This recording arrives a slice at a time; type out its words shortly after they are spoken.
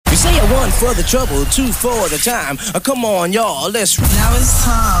Say a one for the trouble, two for the time. Come on, y'all, let's... Now it's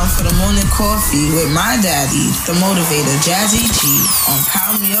time for the morning coffee with my daddy, the motivator, Jazzy G, on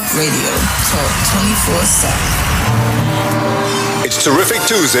Power Me Up Radio. Talk 24/7. It's Terrific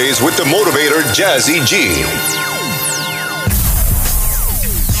Tuesdays with the motivator, Jazzy G.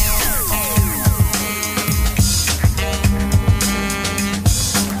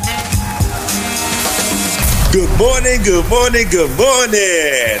 Good morning, good morning, good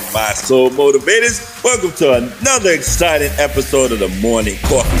morning, my soul motivators. Welcome to another exciting episode of the Morning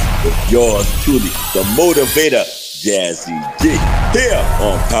Coffee with yours truly, the motivator, Jazzy G. Here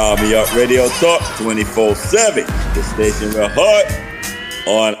on Power Me Up Radio Talk 24/7, the station with heart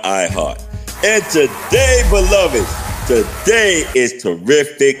on iHeart. And today, beloved, today is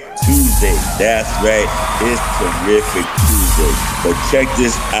Terrific Tuesday. That's right, it's Terrific Tuesday. But check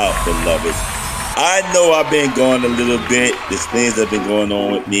this out, beloved. I know I've been going a little bit. There's things that have been going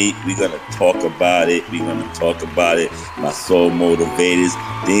on with me. We're going to talk about it. My soul motivators,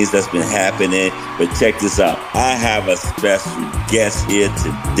 things that's been happening. But check this out. I have a special guest here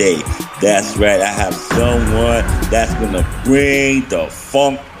today. That's right. I have someone that's going to bring the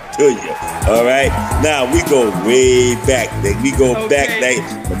funk to you. All right. Now we go way back. We go back like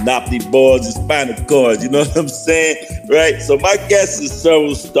Monopoly boards and spinal cords. You know what I'm saying? Right. So my guest is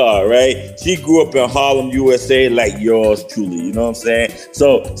Cheryl Starr. Right. She grew up in Harlem, USA, like yours truly. You know what I'm saying?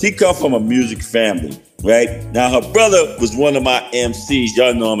 So she come from a music family. Right. Now her brother was one of my MCs.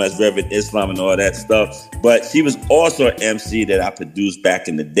 Y'all know him as Reverend Islam and all that stuff. But she was also an MC that I produced back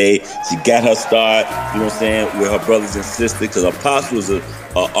in the day. She got her start, you know what I'm saying, with her brothers and sisters, because Apostle was a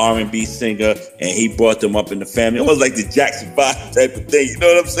R&B singer, and he brought them up in the family. Almost like the Jackson 5 type of thing. You know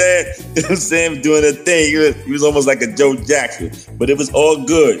what I'm saying? You know what I'm saying? Doing a thing. He was almost like a Joe Jackson. But it was all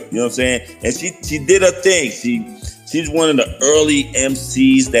good. You know what I'm saying? And she did her thing. She's one of the early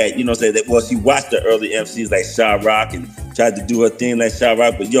MCs that, you know, say that. Well, she watched the early MCs like Sha Rock and tried to do her thing like Sha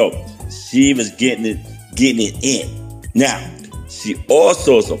Rock. But yo, she was getting it in. Now, she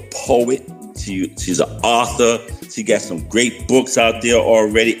also is a poet. She's an author. She got some great books out there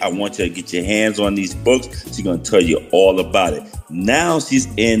already. I want you to get your hands on these books. She's gonna tell you all about it. Now she's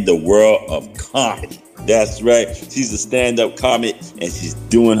in the world of comedy. That's right. She's a stand-up comic and she's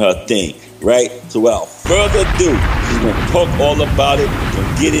doing her thing. Right? So without further ado, she's going to talk all about it. We're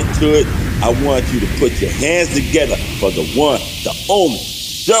going to get into it. I want you to put your hands together for the one, the only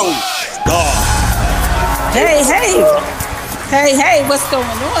Cheryl Starr. Hey, what's going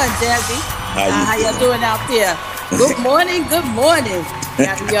on, Jazzy? How y'all doing out there? Good morning.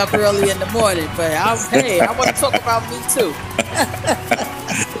 Got me up early in the morning, but I want to talk about me too.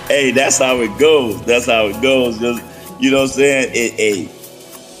 Hey, that's how it goes. Just, you know what I'm saying?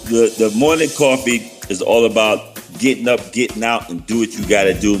 The morning coffee is all about getting up, getting out, and do what you got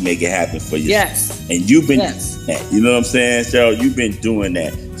to do, make it happen for you. Yes. And you've been doing that. You know what I'm saying, Cheryl? You've been doing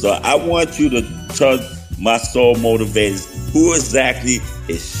that. So I want you to tell my soul motivators who exactly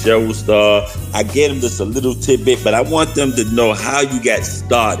is Cheryl Starr. I gave them just a little tidbit, but I want them to know how you got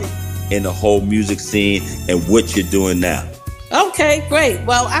started in the whole music scene and what you're doing now. Okay, great.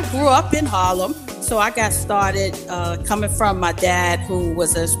 Well, I grew up in Harlem. So I got started coming from my dad, who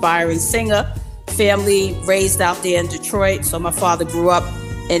was an aspiring singer, family raised out there in Detroit. So my father grew up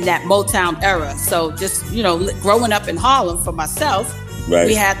in that Motown era. So just, you know, growing up in Harlem for myself, right.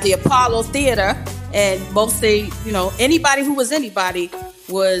 We had the Apollo Theater, and mostly, you know, anybody who was anybody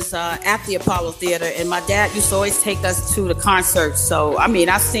was at the Apollo Theater. And my dad used to always take us to the concerts. So, I mean,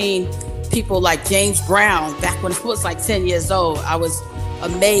 I've seen people like James Brown back when I was like 10 years old. I was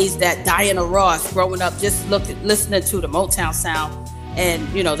amazed at Diana Ross growing up, just listening to the Motown sound. And,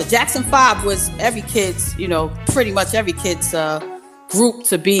 you know, the Jackson 5 was every kid's, you know, pretty much every kid's group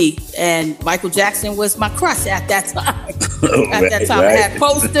to be. And Michael Jackson was my crush at that time. Right. I had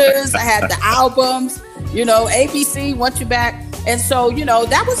posters, I had the albums, you know, ABC, Want You Back. And so, you know,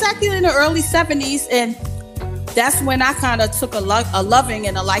 that was actually in the early 70s. And that's when I kind of took a loving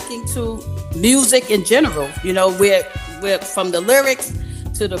and a liking to music in general. You know, we're from the lyrics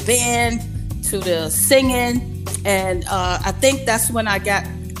to the band, to the singing. And I think that's when I got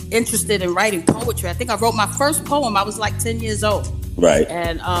interested in writing poetry. I think I wrote my first poem. I was like 10 years old. Right.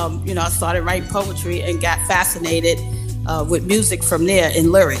 And, you know, I started writing poetry and got fascinated with music from there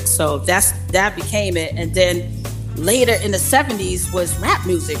in lyrics. So that became it. And then later in the 70s was rap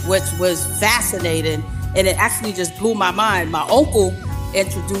music, which was fascinating. And it actually just blew my mind. My uncle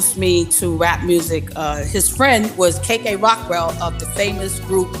introduced me to rap music. His friend was KK Rockwell of the famous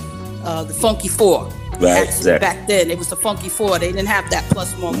group, the Funky Four. Right, exactly. Back then, it was the Funky Four. They didn't have that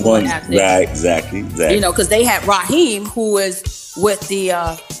plus one. Right, exactly. You know, because they had Raheem, who was with the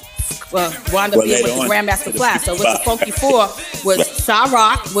wound up being with the Grandmaster Flash. So with the Funky Four was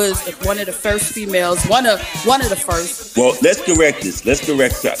Sha-Rock was one of the first females, one of the first. Well, let's correct this.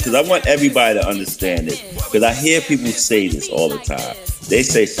 Because I want everybody to understand it. Because I hear people say this all the time. They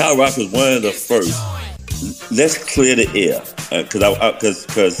say Sha-Rock was one of the first. Let's clear the air. Because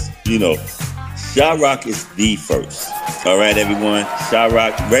Sha-Rock is the first. All right, everyone.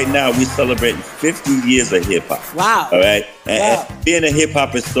 Sha-Rock. Right now, we're celebrating 50 years of hip-hop. Wow. All right? And being a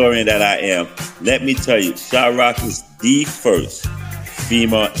hip-hop historian that I am, let me tell you, Sha-Rock is the first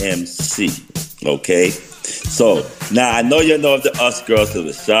female MC. Okay? So, now I know you know of the Us Girls. It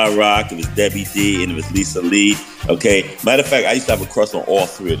was Sha-Rock, it was Debbie D, and it was Lisa Lee. Okay? Matter of fact, I used to have a crush on all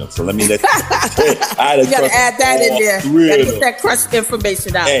three of them. So let me let you gotta add that in there. You gotta get that crush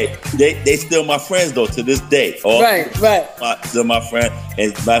information out. Hey, they still my friends though to this day. Still my friend.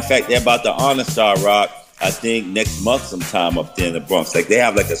 And matter of fact, they're about to honor Sha-Rock, I think next month sometime up there in the Bronx. Like they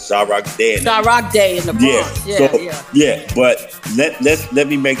have like a Sha-Rock Day. Sha-Rock Day in the Bronx. Yeah. But let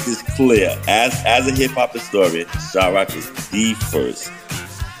me make this clear. As a hip hop historian, Sha-Rock is the first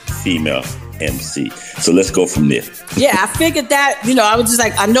female MC. So let's go from there. Yeah, I figured that, I was just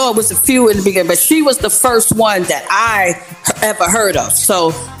like, I know it was a few in the beginning, but she was the first one that I ever heard of.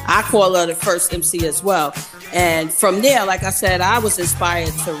 So I call her the first MC as well. And from there, like I said, I was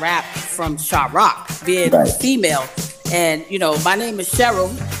inspired to rap from Sha-Rock, being female. And, my name is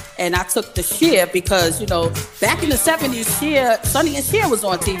Cheryl, and I took the Cher because, back in the 70s, Sonny and Cher was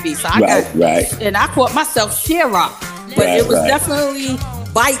on TV. So and I called myself Cher-Rock. But it was definitely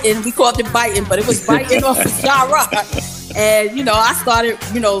biting. We called it biting, but it was biting off of Sha-Rock. And, I started,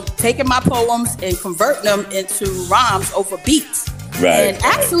 taking my poems and converting them into rhymes over beats. And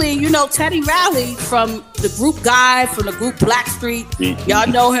actually, Teddy Riley from the group Guy, from the group Blackstreet, y'all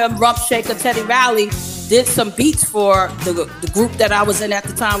know him, Rump Shaker, Teddy Riley, did some beats for the group that I was in at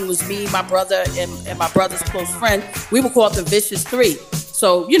the time. It was me, my brother, and my brother's close friend. We were called the Vicious Three.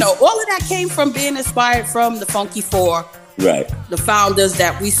 So, all of that came from being inspired from the Funky Four. The founders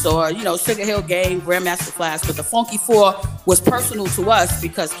that we saw, Sugar Hill Gang, Grandmaster Flash, but the Funky Four was personal to us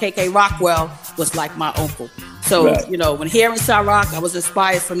because KK Rockwell was like my uncle. So, when hearing Sha-Rock, I was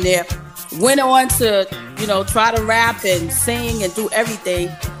inspired from there. Went on to, try to rap and sing and do everything.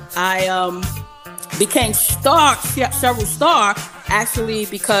 I became Cheryl Starr, actually,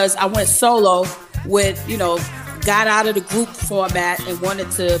 because I went solo with, got out of the group format and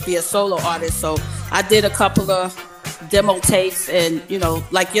wanted to be a solo artist. So I did a couple of demo tapes and,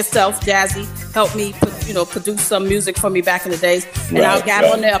 like yourself, Jazzy, helped me, produce some music for me back in the days. And I got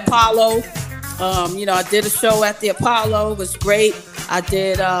on the Apollo. I did a show at the Apollo. It was great. I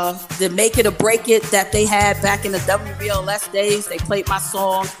did the Make It or Break It that they had back in the WBLS days. They played my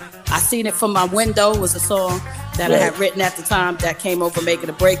song. I Seen It From My Window was a song that I had written at the time that came over Make It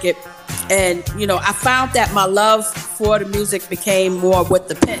or Break It. And, I found that my love for the music became more with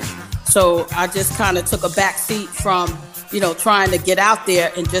the pen. So I just kind of took a back seat from, trying to get out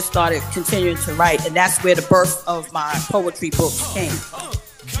there and just started continuing to write. And that's where the birth of my poetry books came.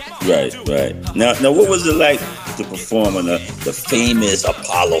 Right. Now, what was it like to perform in the famous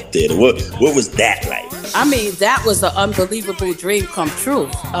Apollo Theater? What was that like? I mean, that was an unbelievable dream come true.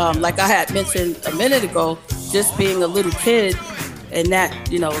 Like I had mentioned a minute ago, just being a little kid and that,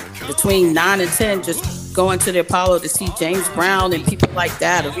 between 9 and 10, just going to the Apollo to see James Brown and people like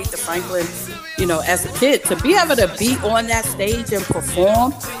that, Aretha Franklin, as a kid, to be able to be on that stage and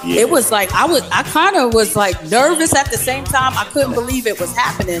perform, it was like, I kind of was like nervous at the same time. I couldn't believe it was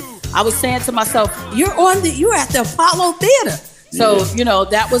happening. I was saying to myself, you're at the Apollo Theater. So,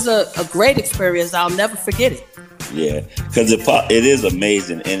 that was a great experience. I'll never forget it. Yeah, because it is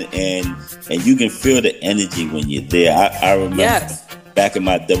amazing. And you can feel the energy when you're there. I remember back in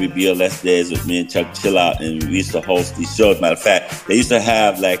my WBLS days with me and Chuck Chillout, and we used to host these shows. Matter of fact, they used to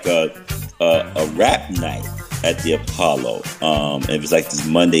have like a rap night at the Apollo. It was like this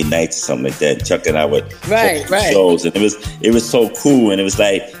Monday nights or something like that. Chuck and I would host shows, and it was so cool. And it was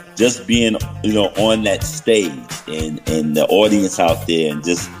like just being on that stage and the audience out there and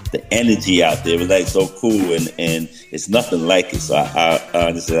just the energy out there. It was like so cool, and it's nothing like it. So I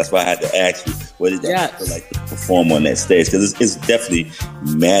understand. That's why I had to ask you, what did that feel like to perform on that stage? Because it's definitely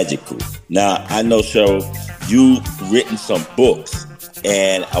magical. Now, I know, Cheryl, you've written some books,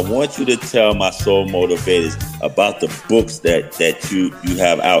 and I want you to tell my soul motivators about the books that you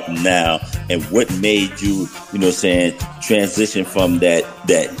have out now and what made you, transition from that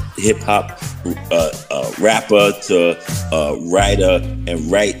hip hop rapper to writer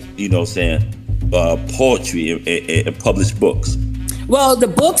and write, poetry and publish books. Well, the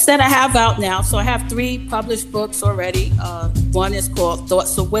books that I have out now, so I have 3 published books already. One is called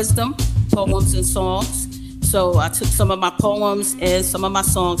Thoughts of Wisdom, Poems and Songs. So I took some of my poems and some of my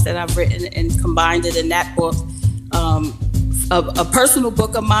songs that I've written and combined it in that book. A personal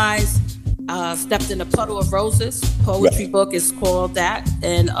book of mine, Stepped in a Puddle of Roses, poetry book is called that.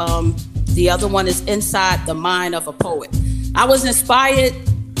 And the other one is Inside the Mind of a Poet. I was inspired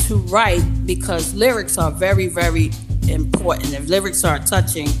to write because lyrics are very, very important, and lyrics are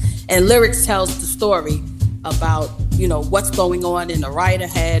touching, and lyrics tells the story about, what's going on in the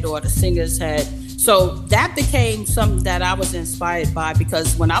writer's head or the singer's head. So that became something that I was inspired by,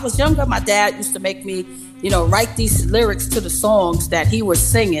 because when I was younger, my dad used to make me, write these lyrics to the songs that he was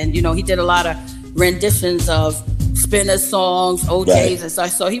singing. He did a lot of renditions of Spinner's songs, OJ's,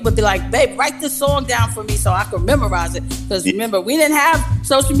 and so he would be like, babe, write this song down for me so I could memorize it. Because remember, we didn't have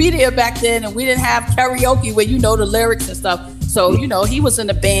social media back then, and we didn't have karaoke where you know the lyrics and stuff. So, he was in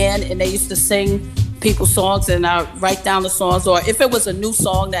a band and they used to sing people's songs, and I write down the songs. Or if it was a new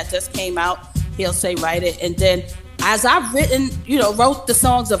song that just came out, he'll say, write it. And then as I've wrote the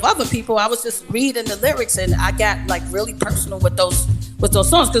songs of other people, I was just reading the lyrics, and I got like really personal with those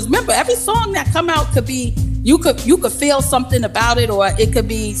songs. Because remember, every song that come out could be, you could feel something about it, or it could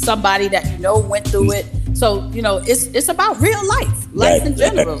be somebody that went through it. So it's about real life in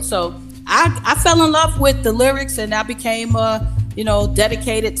general. So I fell in love with the lyrics, and I became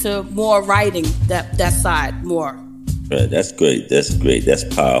dedicated to more writing that side more. Right, that's great. That's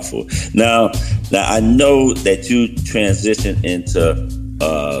powerful. Now I know that you transitioned into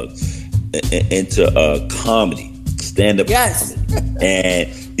comedy, stand-up comedy.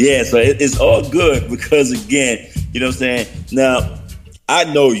 And so it's all good, because again, you know what I'm saying? Now, I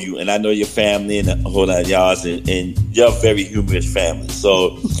know you, and I know your family and the whole lot of y'all, and you're a very humorous family.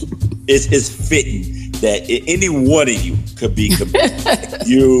 So it's fitting that any one of you could be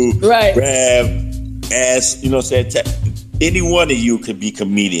you, Rev, as you know, any one of you could be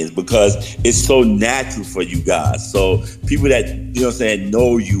comedians, because it's so natural for you guys. So people that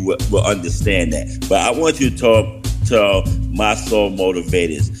know you will understand that. But I want you to talk to my soul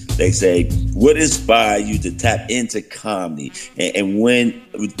motivators. They say, what inspired you to tap into comedy, and when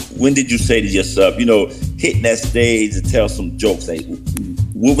did you say to yourself, hitting that stage to tell some jokes? Like,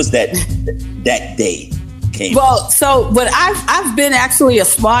 what was that day? But I've been actually a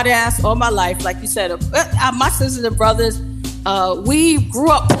smart ass all my life. Like you said, my sisters and brothers, we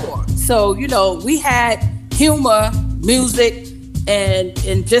grew up poor. So, we had humor, music, and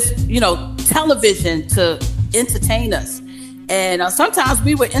just, television to entertain us. And sometimes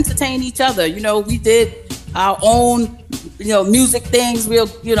we would entertain each other. We did our own, music things. We'll,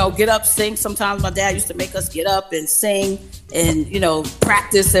 get up, sing. Sometimes my dad used to make us get up and sing and,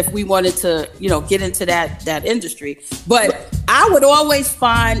 practice if we wanted to, get into that industry. But I would always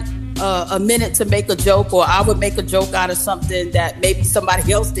find a minute to make a joke, or I would make a joke out of something that maybe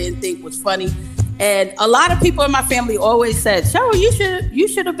somebody else didn't think was funny. And a lot of people in my family always said, Cheryl, you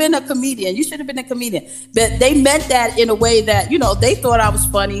should have been a comedian. You should have been a comedian. But they meant that in a way that, they thought I was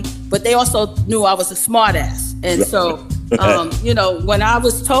funny, but they also knew I was a smart ass. And so, when I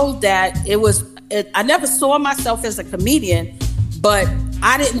was told that, I never saw myself as a comedian, but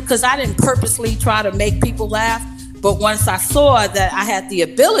I didn't purposely try to make people laugh. But once I saw that I had the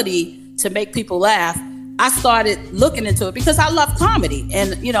ability to make people laugh, I started looking into it, because I love comedy.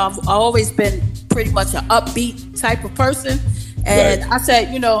 And, I've always been pretty much an upbeat type of person. And I said,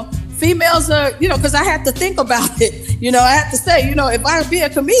 females are, because I had to think about it. I had to say, if I be a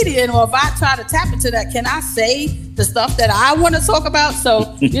comedian, or if I try to tap into that, can I say the stuff that I want to talk about?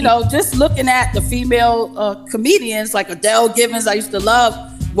 So, just looking at the female comedians like Adele Givens, I used to love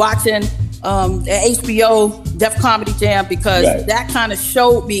watching the HBO Def Comedy Jam, because that kind of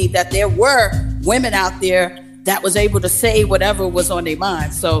showed me that there were women out there that was able to say whatever was on their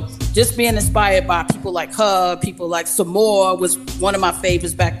mind. So just being inspired by people like her, people like Samore was one of my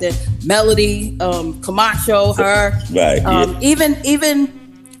favorites back then. Melody, Camacho, her. Even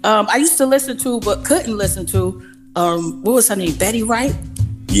I used to listen to, but couldn't listen to, what was her name? Betty Wright?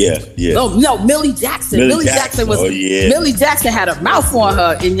 Yeah. No, Millie Jackson. Millie Jackson was. Millie Jackson had a mouth on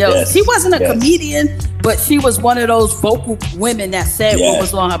her, and she wasn't a comedian, but she was one of those vocal women that said what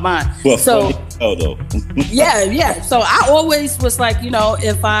was on her mind. Well, so, though. So I always was like,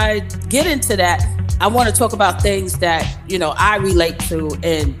 if I get into that, I want to talk about things that I relate to,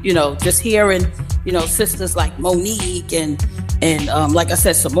 and just hearing sisters like Monique and like I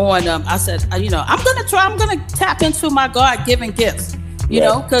said, Samoa. I said, I'm gonna tap into my God-given gifts.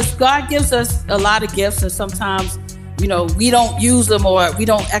 Because God gives us a lot of gifts, and sometimes, we don't use them, or we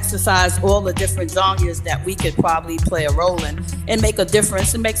don't exercise all the different genres that we could probably play a role in and make a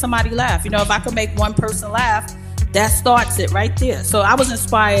difference and make somebody laugh. If I could make one person laugh, that starts it right there. So I was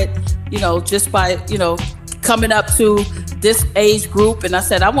inspired, just by, coming up to this age group. And I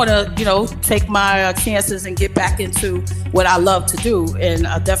said, I want to, take my chances and get back into what I love to do. And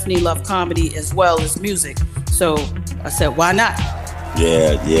I definitely love comedy as well as music. So I said, why not?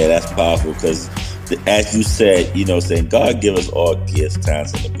 Yeah, that's powerful because as you said, saying God give us all gifts,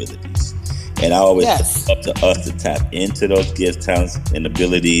 talents, and abilities. And I always it's up to us to tap into those gifts, talents, and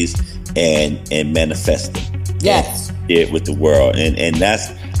abilities and manifest them. Yes. And share it with the world. And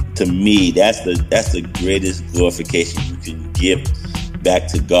that's, to me, that's the greatest glorification you can give back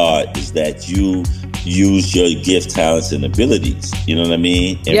to God, is that you use your gifts, talents, and abilities. You know what I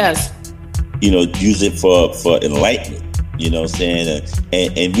mean? And, yes. Use it for enlightenment. You know what I'm saying?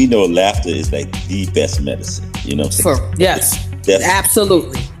 And we know laughter is like the best medicine. You know what I'm saying? Yes.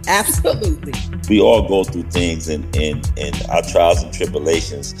 Absolutely. We all go through things and our trials and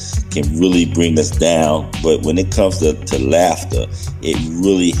tribulations can really bring us down. But when it comes to laughter, it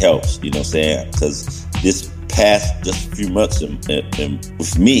really helps. You know what I'm saying? Because this past just a few months and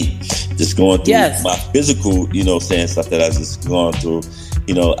with me, just going through my physical, stuff that I've just gone through,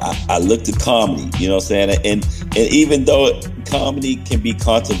 I looked at comedy, you know what I'm saying? And even though comedy can be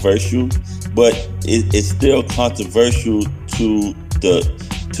controversial, but it's still controversial to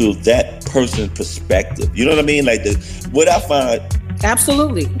that person's perspective. You know what I mean? Like what I find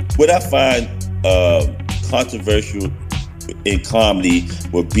controversial in comedy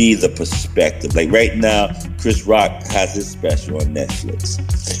would be the perspective. Like right now, Chris Rock has his special on Netflix,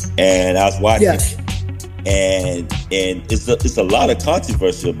 and I was watching it. And it's a lot of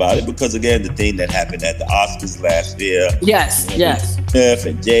controversy about it because, again, the thing that happened at the Oscars last year. Yes. Smith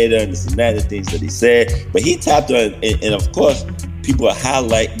and Jada and the things that he said. But he tapped on, and of course, people are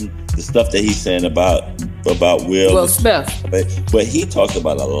highlighting the stuff that he's saying about Will Smith. But he talked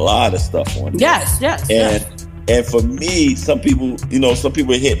about a lot of stuff on Yes. And for me, some people are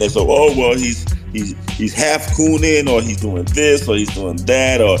hitting that. So, oh, well, he's half cooning, or he's doing this, or he's doing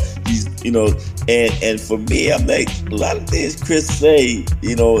that, or he's, and for me, I'm like, a lot of things Chris say,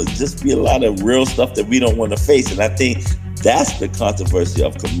 just be a lot of real stuff that we don't want to face. And I think that's the controversy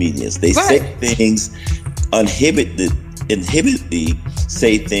of comedians. They say things uninhibitedly,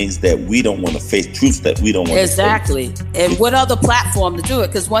 say things that we don't want to face, truths that we don't want to face. Exactly. And what other platform to do it?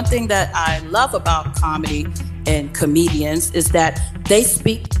 Because one thing that I love about comedy and comedians is that they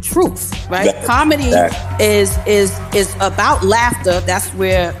speak truth, right? Exactly. Comedy is about laughter. That's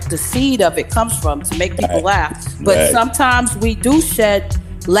where the seed of it comes from, to make people laugh. But sometimes we do shed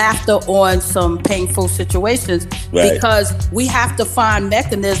laughter on some painful situations because we have to find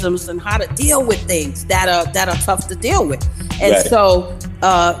mechanisms and how to deal with things that are tough to deal with. And so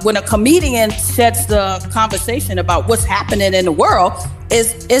when a comedian sheds the conversation about what's happening in the world,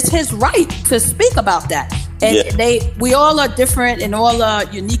 it's his right to speak about that. And we all are different and all are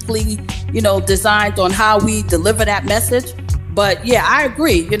uniquely, designed on how we deliver that message. But I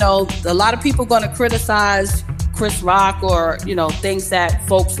agree. A lot of people are going to criticize Chris Rock or, things that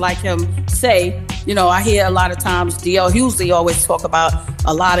folks like him say. I hear a lot of times D.L. Hughley always talk about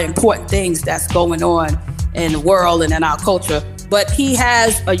a lot of important things that's going on in the world and in our culture. But he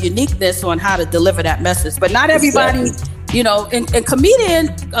has a uniqueness on how to deliver that message. But not everybody...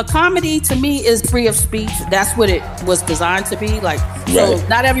 and comedy to me is free of speech. That's what it was designed to be. So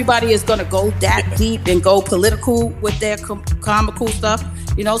not everybody is going to go that deep and go political with their comical stuff.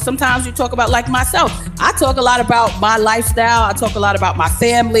 Sometimes you talk about, like myself, I talk a lot about my lifestyle. I talk a lot about my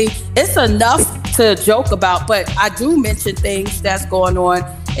family. It's enough to joke about, but I do mention things that's going on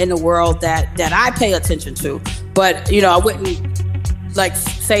in the world that I pay attention to. But, I wouldn't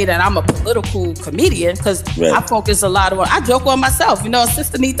say that I'm a political comedian because I focus a lot on, I joke on myself,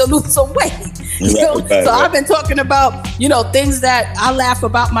 sister need to lose some weight. I've been talking about, things that I laugh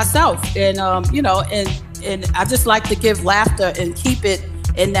about myself. And, and I just like to give laughter and keep it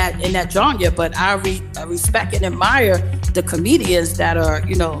in that genre. But I respect and admire the comedians that are,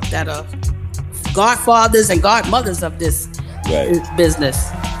 that are godfathers and godmothers of this business.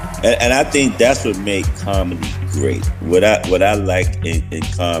 And I think that's what makes comedy great. What I like in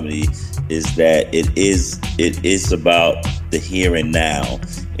comedy is that it is about the here and now,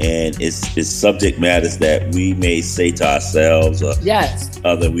 and it's subject matters that we may say to ourselves, or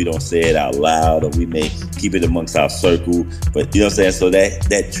other we don't say it out loud, or we may keep it amongst our circle. But you know what I'm saying? So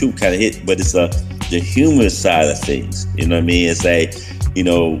that truth kind of hit, but it's the humorous side of things. You know what I mean? It's like,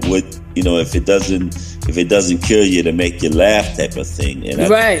 if it doesn't kill you to make you laugh type of thing. And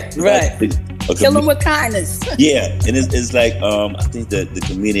Kill him with kindness. Yeah, and it's like I think that the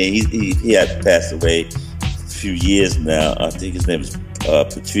comedian he had passed away a few years now. I think his name is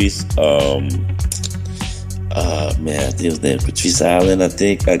Patrice. Man, I think his name is Patrice Allen. I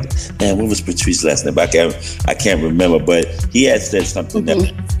think. What was Patrice's last name? I can't remember. But he had said something that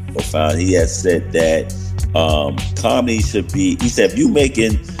was profound. He had said that comedy should be. He said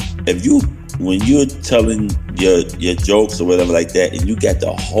when you're telling your jokes or whatever like that, and you got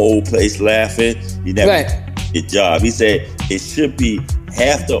the whole place laughing, you never did your job. He said it should be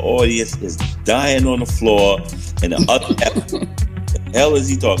half the audience is dying on the floor, and the other half. The hell is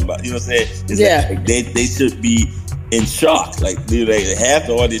he talking about? You know what I'm saying? It's they should be in shock. Like half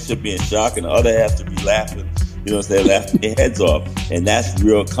the audience should be in shock, and the other half should be laughing. You know what I'm saying? Laughing their heads off, and that's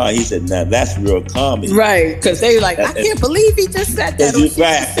real comedy. He said, "Now that's real comedy." Right? Because they were like, "I can't believe he just said that."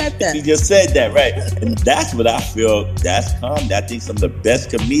 He just said that, right? And that's what I feel. That's comedy. I think some of the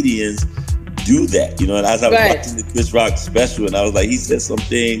best comedians do that. You know, and as I was watching the Chris Rock special, and I was like, he said some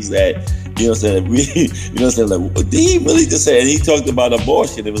things that, you know what I'm saying, really, you know what I'm saying, like, did he really just say? And he talked about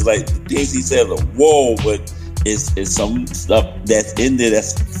abortion. It was like the things he said, like, whoa, but it's some stuff that's in there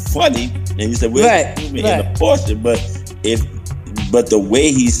that's funny. And he said, "We're in abortion," but the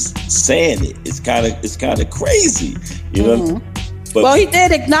way he's saying it, it's kind of crazy, you know. Mm-hmm. But he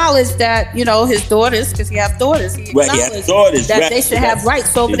did acknowledge that, you know, his daughters, because he has daughters, he acknowledged that they should have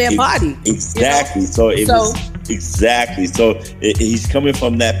rights over their body. Exactly. You know? So he's coming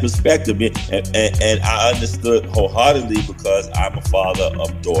from that perspective, and I understood wholeheartedly because I'm a father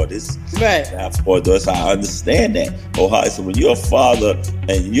of daughters. Right. I have 4 daughters. So I understand that wholeheartedly. So when you're a father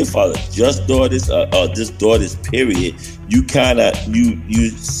and your father just daughters or just daughters, period, you kind of you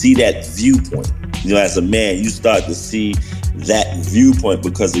see that viewpoint. You know, as a man, you start to see that viewpoint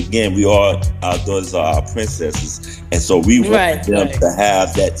because, again, our daughters are our princesses, and so we want them to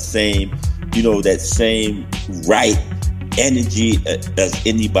have that same, you know, that same right energy as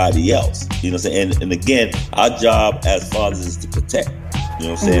anybody else. You know what I'm saying? And again, our job as fathers is to protect. You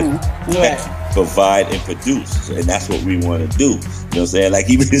know what I'm saying? Protect, provide, and produce, and that's what we want to do. You know what I'm saying? Like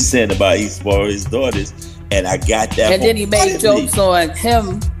he was saying about he spoiled his daughters. And I got that. And then he made jokes on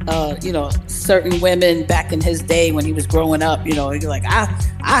him, you know, certain women back in his day when he was growing up. You know, he's like, I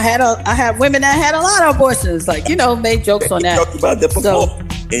had women that had a lot of abortions. Like, you know, made jokes on that. We talked about that before.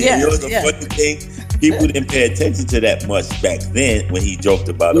 And you know, the funny thing, people didn't pay attention to that much back then when he joked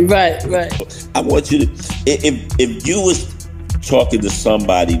about it. Right. I want you to, if you was talking to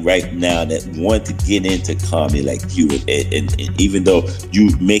somebody right now that wanted to get into comedy like you, and even though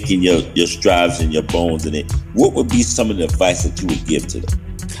you making your strides and your bones in it, what would be some of the advice that you would give to them?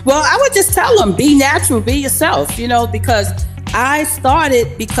 Well, I would just tell them, be natural, be yourself, you know, because I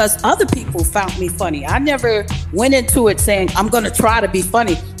started because other people found me funny. I never went into it saying, I'm going to try to be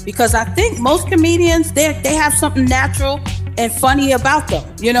funny, because I think most comedians, they have something natural and funny about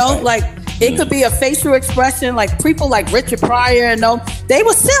them, you know, like it could be a facial expression, like people like Richard Pryor and they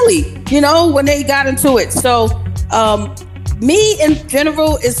were silly, you know, when they got into it. So me in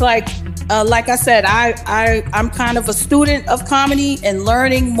general is like I said, I'm kind of a student of comedy and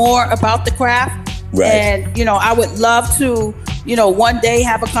learning more about the craft. Right. And, you know, I would love to, you know, one day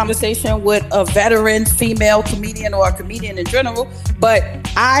have a conversation with a veteran female comedian or a comedian in general. But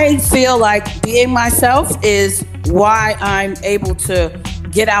I feel like being myself is why I'm able to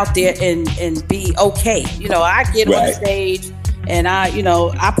get out there and be okay. You know, I get on stage and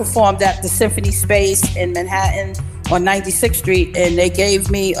I performed at the Symphony Space in Manhattan on 96th Street, and they gave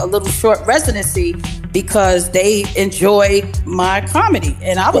me a little short residency because they enjoyed my comedy,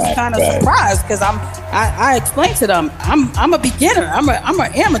 and I was kind of surprised because I explained to them I'm a beginner, I'm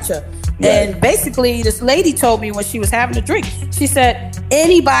an amateur. And basically, this lady told me when she was having a drink, she said,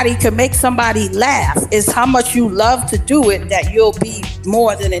 anybody can make somebody laugh. It's how much you love to do it that you'll be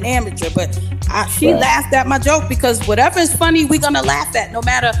more than an amateur. But she laughed at my joke because whatever is funny, we're going to laugh at, no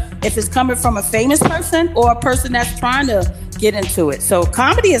matter if it's coming from a famous person or a person that's trying to get into it. So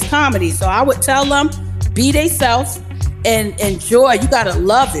comedy is comedy. So I would tell them, be themselves and enjoy. You got to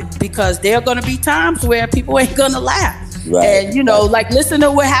love it, because there are going to be times where people ain't going to laugh. Right. And, you know, like listen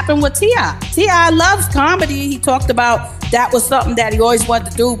to what happened with T.I. T.I. loves comedy. He talked about that was something that he always wanted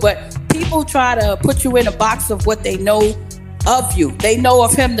to do. But people try to put you in a box of what they know of you. They know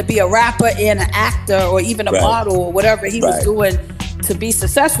of him to be a rapper and an actor or even a model or whatever he was doing to be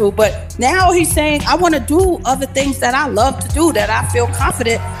successful. But now he's saying, I want to do other things that I love to do, that I feel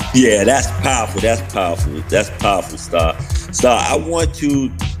confident. Yeah, that's powerful. That's powerful, Star. Star, I want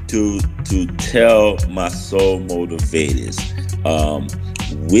you to tell my soul motivators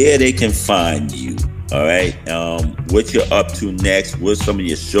where they can find you All right. What you're up to next? What's some of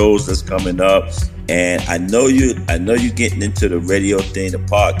your shows that's coming up? And I know you're getting into the radio thing, the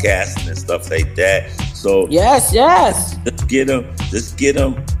podcasting and stuff like that. So yes. Just get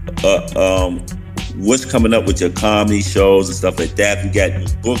them. What's coming up with your comedy shows and stuff like that? If you got new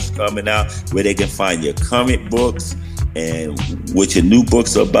books coming out, where they can find your comic books and what your new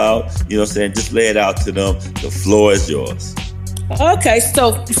books are about. You know what I'm saying? Just lay it out to them. The floor is yours. Okay,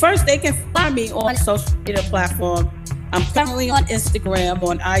 so first they can find me on social media platform. I'm currently on Instagram,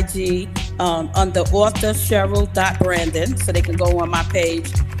 on IG, under author Cheryl.Brandon. So they can go on my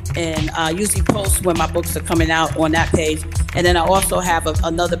page and usually post when my books are coming out on that page. And then I also have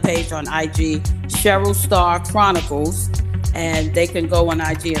another page on IG, Cheryl Starr Chronicles. And they can go on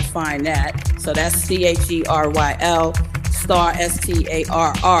IG and find that. So that's CHERYL, Star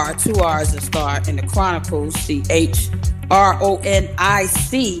STARR, 2 R's and Star, and the Chronicles, CHRONICALS,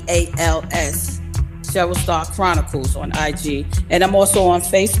 Cheryl Starr Chronicles on IG. And I'm also on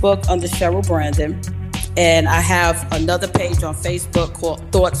Facebook under Cheryl Brandon. And I have another page on Facebook called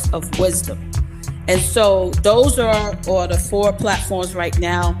Thoughts of Wisdom. And so those are the 4 platforms right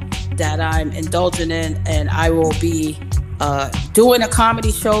now that I'm indulging in. And I will be doing a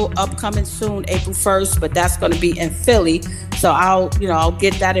comedy show upcoming soon, April 1st, but that's going to be in Philly. So I'll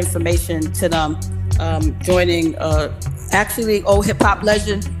get that information to them. Joining actually old hip hop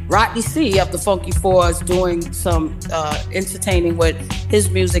legend Rodney C of the Funky Fours, doing some entertaining with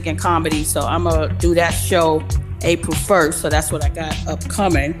his music and comedy. So I'm gonna do that show April 1st. So that's what I got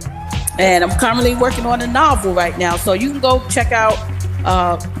upcoming. And I'm currently working on a novel right now. So you can go check out,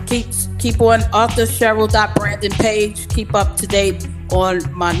 keep on author Cheryl.Brandon page. Keep up to date on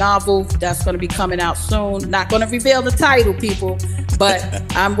my novel that's going to be coming out soon. Not going to reveal the title, people, but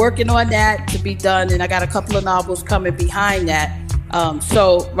I'm working on that to be done. And I got a couple of novels coming behind that.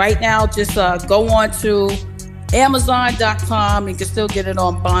 So right now, just go on to Amazon.com. You can still get it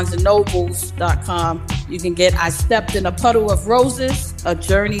on BarnesandNobles.com. You can get I Stepped in a Puddle of Roses, A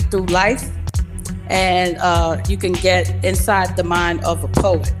Journey Through Life. And you can get Inside the Mind of a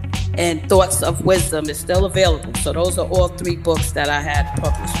Poet. And Thoughts of Wisdom is still available. So those are all 3 books that I had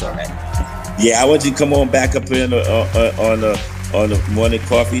published already. Yeah, I want you to come on back up here on the morning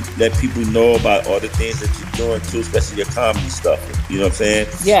coffee. Let people know about all the things that you're doing too, especially your comedy stuff. You know what I'm saying?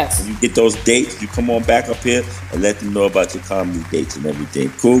 Yes. When you get those dates, you come on back up here and let them know about your comedy dates and everything.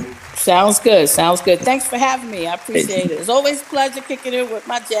 Cool? Sounds good. Thanks for having me. I appreciate it. It's always a pleasure kicking it with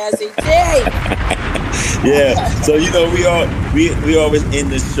my Jazzy J. Yeah. So we always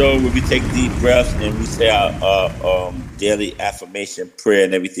end the show where we take deep breaths and we say our daily affirmation prayer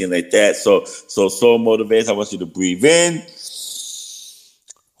and everything like that. So motivates. I want you to breathe in,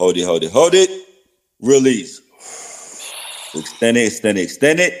 hold it, release, extend it,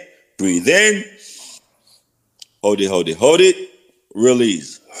 breathe in, hold it,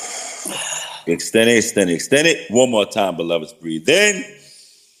 release. Extend it. One more time, beloveds. Breathe in.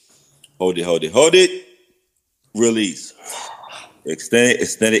 Hold it. Release. Extend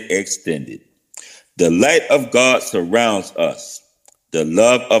it. The light of God surrounds us. The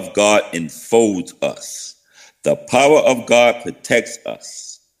love of God enfolds us. The power of God protects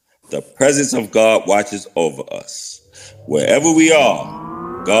us. The presence of God watches over us. Wherever we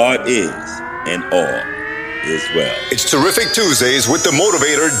are, God is, and all is well. It's Terrific Tuesdays with the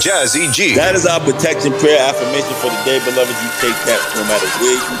motivator, Jazzy G. That is our protection prayer affirmation for the day, beloved. You take that no matter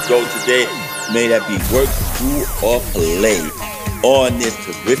where you go today. May that be work, school, or play on this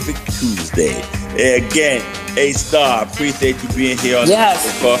terrific Tuesday. Hey, again, A-Star, appreciate you being here on the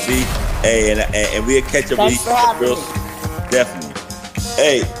coffee. Hey, and we'll catch up with you real soon. Definitely.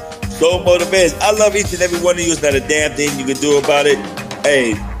 Hey, so motivated. I love each and every one of you. It's not a damn thing you can do about it.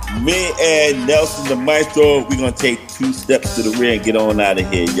 Hey, me and Nelson the Maestro, we're going to take 2 steps to the rear and get on out of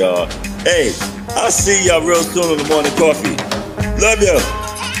here, y'all. Hey, I'll see y'all real soon on the morning coffee. Love you.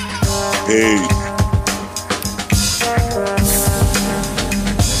 Hey.